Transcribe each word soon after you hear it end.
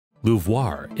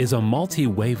LUVOIR is a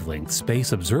multi-wavelength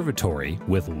space observatory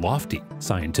with lofty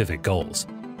scientific goals.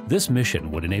 This mission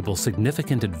would enable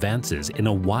significant advances in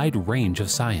a wide range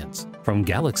of science, from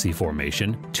galaxy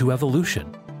formation to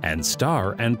evolution, and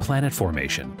star and planet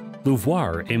formation.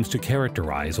 LUVOIR aims to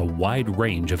characterize a wide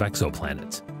range of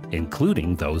exoplanets,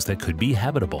 including those that could be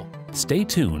habitable. Stay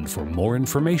tuned for more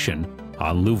information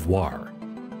on LUVOIR.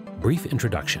 Brief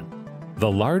introduction.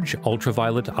 The Large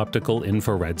Ultraviolet Optical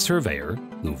Infrared Surveyor,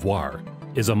 LUVOIR,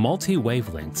 is a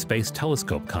multi-wavelength space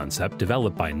telescope concept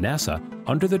developed by NASA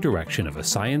under the direction of a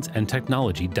science and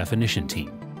technology definition team.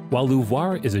 While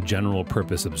LUVOIR is a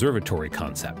general-purpose observatory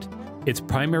concept, its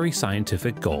primary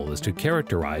scientific goal is to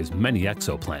characterize many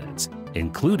exoplanets,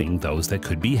 including those that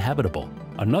could be habitable.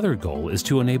 Another goal is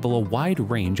to enable a wide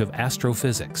range of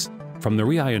astrophysics, from the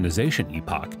reionization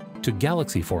epoch to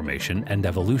galaxy formation and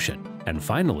evolution, and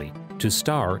finally, to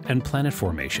star and planet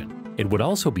formation. It would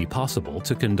also be possible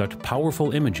to conduct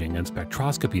powerful imaging and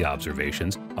spectroscopy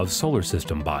observations of solar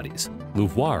system bodies.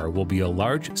 LUVOIR will be a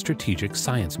large strategic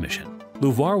science mission.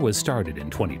 LUVOIR was started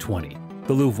in 2020.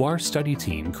 The LUVOIR study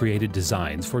team created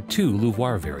designs for two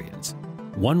LUVOIR variants,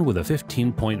 one with a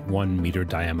 15.1 meter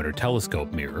diameter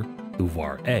telescope mirror,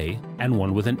 LUVOIR-A, and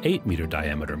one with an 8 meter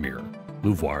diameter mirror,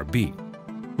 LUVOIR-B.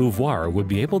 LUVOIR would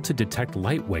be able to detect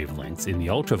light wavelengths in the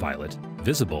ultraviolet,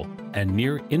 visible, and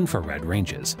near-infrared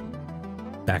ranges.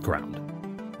 Background.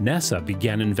 NASA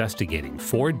began investigating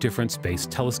 4 different space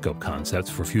telescope concepts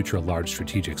for future large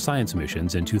strategic science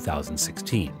missions in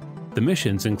 2016. The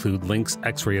missions include LINX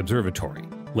X-ray Observatory,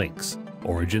 LINX,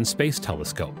 Origin Space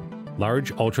Telescope,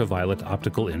 Large Ultraviolet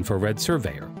Optical Infrared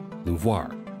Surveyor,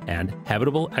 LUVOIR, and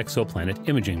Habitable Exoplanet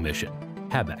Imaging Mission,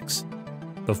 HABEX.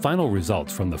 The final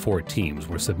results from the 4 teams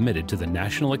were submitted to the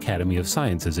National Academy of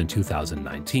Sciences in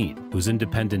 2019, whose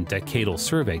independent decadal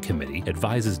survey committee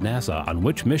advises NASA on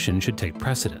which mission should take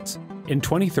precedence. In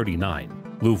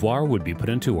 2039, LUVOIR would be put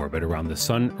into orbit around the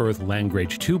Sun-Earth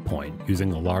Lagrange 2 point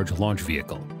using a large launch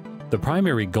vehicle. The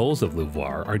primary goals of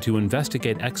LUVOIR are to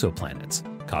investigate exoplanets,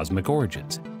 cosmic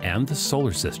origins, and the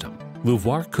solar system.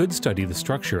 LUVOIR could study the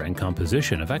structure and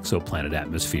composition of exoplanet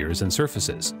atmospheres and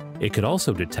surfaces. It could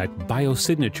also detect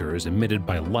biosignatures emitted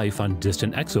by life on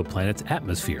distant exoplanets'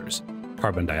 atmospheres.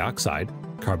 Carbon dioxide,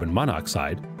 carbon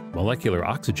monoxide, molecular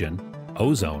oxygen,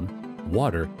 ozone,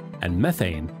 water, and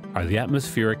methane are the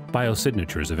atmospheric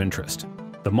biosignatures of interest.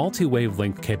 The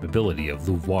multi-wavelength capability of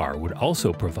LUVOIR would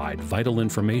also provide vital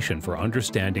information for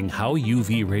understanding how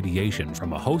UV radiation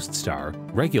from a host star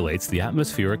regulates the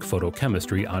atmospheric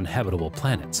photochemistry on habitable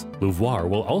planets. LUVOIR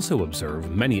will also observe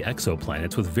many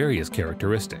exoplanets with various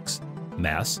characteristics,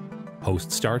 mass,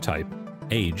 host star type,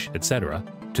 age, etc.,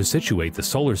 to situate the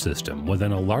solar system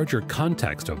within a larger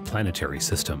context of planetary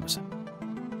systems.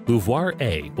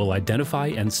 LUVOIR-A will identify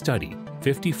and study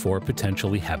 54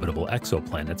 potentially habitable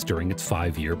exoplanets during its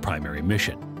 5-year primary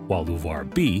mission, while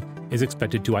LUVOIR-B is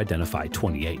expected to identify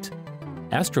 28.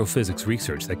 Astrophysics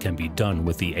research that can be done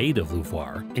with the aid of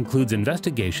LUVOIR includes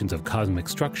investigations of cosmic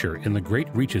structure in the great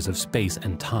reaches of space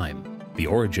and time, the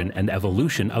origin and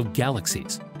evolution of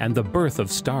galaxies, and the birth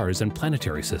of stars and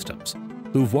planetary systems.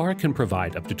 LUVOIR can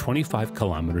provide up to 25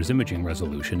 kilometers imaging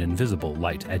resolution in visible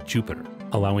light at Jupiter,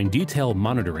 allowing detailed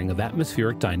monitoring of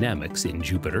atmospheric dynamics in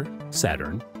Jupiter,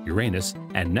 Saturn, Uranus,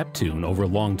 and Neptune over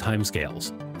long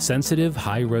timescales. Sensitive,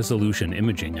 high-resolution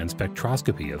imaging and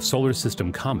spectroscopy of solar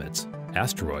system comets,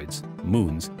 asteroids,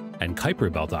 moons, and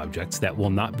Kuiper Belt objects that will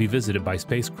not be visited by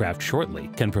spacecraft shortly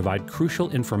can provide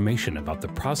crucial information about the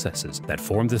processes that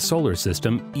formed the solar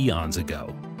system eons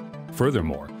ago.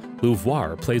 Furthermore,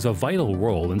 LUVOIR plays a vital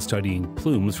role in studying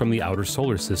plumes from the outer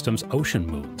solar system's ocean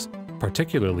moons,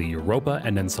 particularly Europa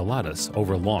and Enceladus,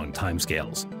 over long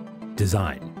timescales.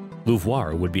 Design.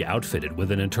 LUVOIR would be outfitted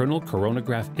with an internal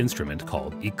coronagraph instrument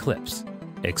called ECLIPSE,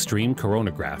 Extreme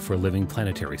Coronagraph for Living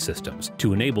Planetary Systems,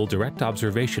 to enable direct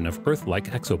observation of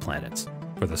Earth-like exoplanets.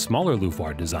 For the smaller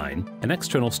LUVOIR design, an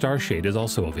external starshade is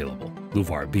also available,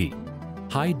 LUVOIR-B.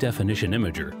 High-definition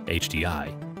imager,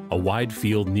 HDI, a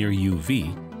wide-field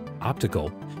near-UV,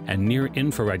 optical, and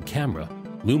near-infrared camera,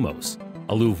 LUMOS,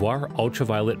 a LUVOIR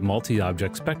ultraviolet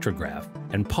multi-object spectrograph,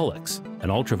 and POLLUX,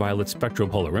 an ultraviolet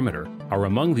spectropolarimeter, are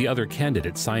among the other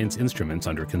candidate science instruments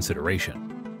under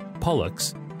consideration.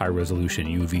 POLLUX, high-resolution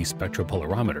UV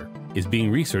spectropolarimeter, is being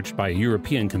researched by a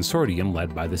European consortium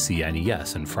led by the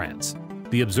CNES in France.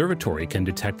 The observatory can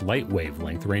detect light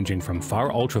wavelength ranging from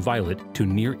far ultraviolet to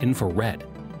near-infrared.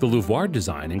 The LUVOIR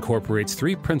design incorporates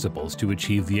 3 principles to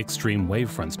achieve the extreme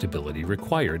wavefront stability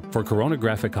required for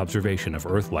coronagraphic observation of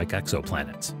Earth-like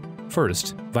exoplanets.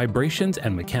 First, vibrations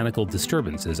and mechanical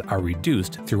disturbances are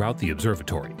reduced throughout the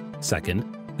observatory.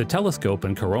 Second, The telescope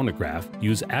and coronagraph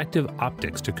use active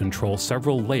optics to control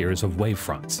several layers of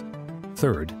wavefronts.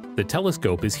 Third, the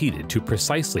telescope is heated to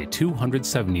precisely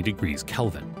 270 degrees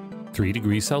Kelvin, 3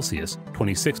 degrees Celsius,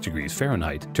 26 degrees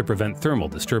Fahrenheit, to prevent thermal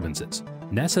disturbances.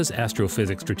 NASA's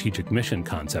Astrophysics Strategic Mission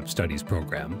Concept Studies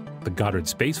program, the Goddard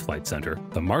Space Flight Center,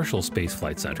 the Marshall Space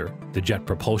Flight Center, the Jet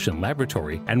Propulsion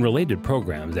Laboratory, and related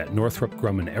programs at Northrop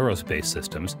Grumman Aerospace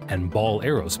Systems and Ball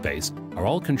Aerospace are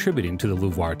all contributing to the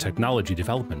LUVOIR Technology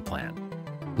Development Plan.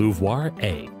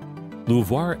 LUVOIR-A.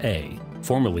 LUVOIR-A,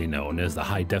 formerly known as the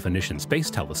High Definition Space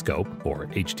Telescope, or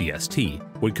HDST,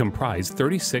 would comprise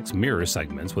 36 mirror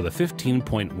segments with a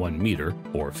 15.1 meter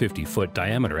or 50-foot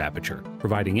diameter aperture,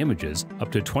 providing images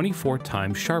up to 24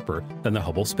 times sharper than the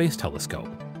Hubble Space Telescope.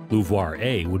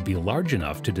 LUVOIR-A would be large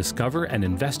enough to discover and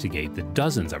investigate the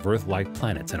dozens of Earth-like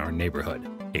planets in our neighborhood.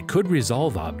 It could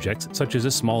resolve objects such as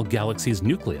a small galaxy's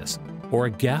nucleus, or a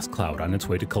gas cloud on its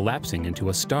way to collapsing into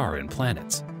a star and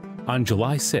planets. On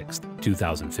July 6,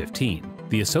 2015,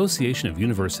 the Association of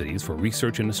Universities for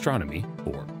Research in Astronomy,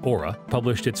 or AURA,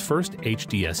 published its first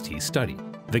HDST study.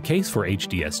 The case for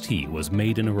HDST was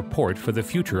made in a report for the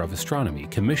Future of Astronomy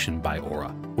commissioned by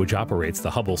AURA, which operates the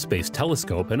Hubble Space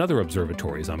Telescope and other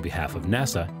observatories on behalf of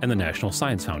NASA and the National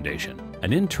Science Foundation.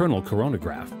 An internal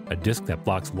coronagraph, a disk that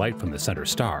blocks light from the center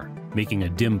star, making a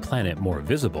dim planet more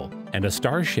visible, and a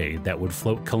star shade that would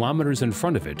float kilometers in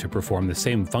front of it to perform the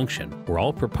same function were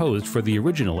all proposed for the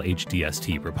original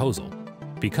HDST proposal.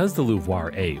 Because the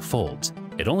LUVOIR-A folds,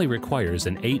 it only requires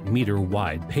an 8-meter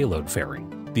wide payload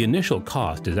fairing. The initial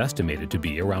cost is estimated to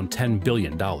be around $10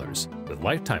 billion, with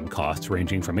lifetime costs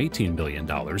ranging from $18 billion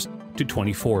to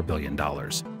 $24 billion.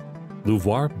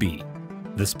 LUVOIR-B.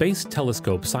 The Space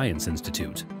Telescope Science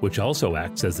Institute, which also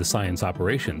acts as the Science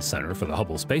Operations Center for the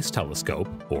Hubble Space Telescope,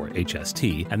 or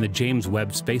HST, and the James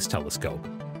Webb Space Telescope,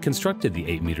 constructed the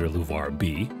 8-meter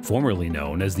LUVOIR-B, formerly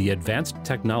known as the Advanced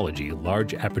Technology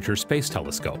Large Aperture Space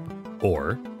Telescope,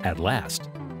 or AT-LAST.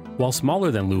 While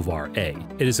smaller than LUVOIR-A,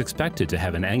 it is expected to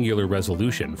have an angular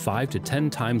resolution 5 to 10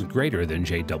 times greater than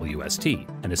JWST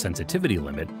and a sensitivity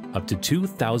limit up to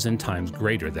 2,000 times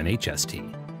greater than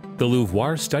HST. The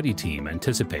LUVOIR study team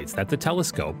anticipates that the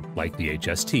telescope, like the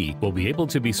HST, will be able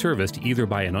to be serviced either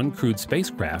by an uncrewed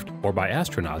spacecraft or by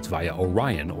astronauts via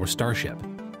Orion or Starship.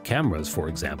 Cameras, for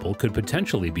example, could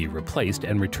potentially be replaced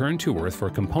and returned to Earth for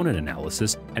component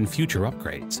analysis and future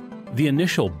upgrades. The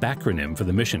initial backronym for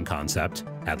the mission concept,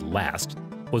 AT-LAST,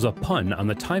 was a pun on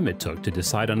the time it took to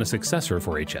decide on a successor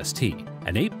for HST,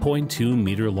 an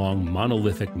 8.2-meter-long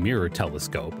monolithic mirror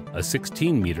telescope, a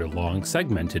 16-meter-long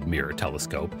segmented mirror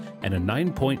telescope, and a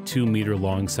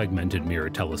 9.2-meter-long segmented mirror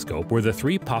telescope were the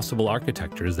three possible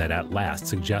architectures that AT-LAST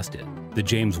suggested. The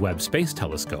James Webb Space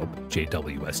Telescope,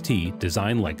 JWST,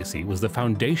 design legacy was the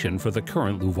foundation for the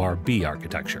current LUVOIR-B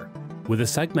architecture. With a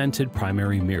segmented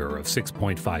primary mirror of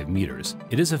 6.5 meters,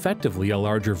 it is effectively a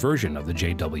larger version of the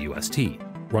JWST.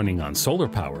 Running on solar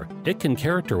power, it can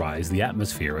characterize the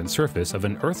atmosphere and surface of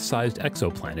an Earth-sized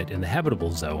exoplanet in the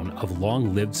habitable zone of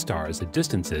long-lived stars at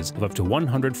distances of up to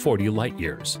 140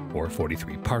 light-years, or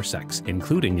 43 parsecs,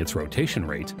 including its rotation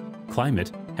rate,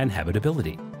 climate, and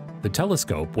habitability. The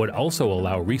telescope would also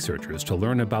allow researchers to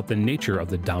learn about the nature of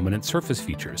the dominant surface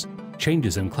features,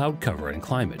 changes in cloud cover and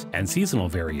climate, and seasonal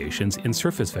variations in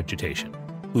surface vegetation.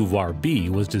 LUVOIR-B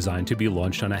was designed to be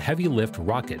launched on a heavy-lift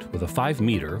rocket with a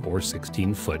 5-meter or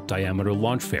 16-foot diameter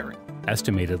launch fairing.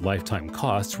 Estimated lifetime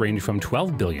costs range from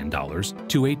 $12 billion to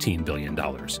 $18 billion.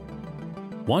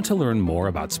 Want to learn more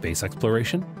about space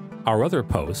exploration? Our other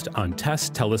post on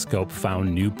TESS telescope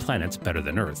found new planets better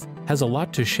than Earth has a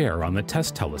lot to share on the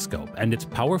TESS telescope and its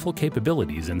powerful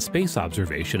capabilities in space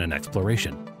observation and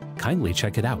exploration. Kindly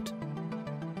check it out.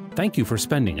 Thank you for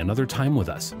spending another time with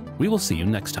us. We will see you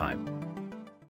next time.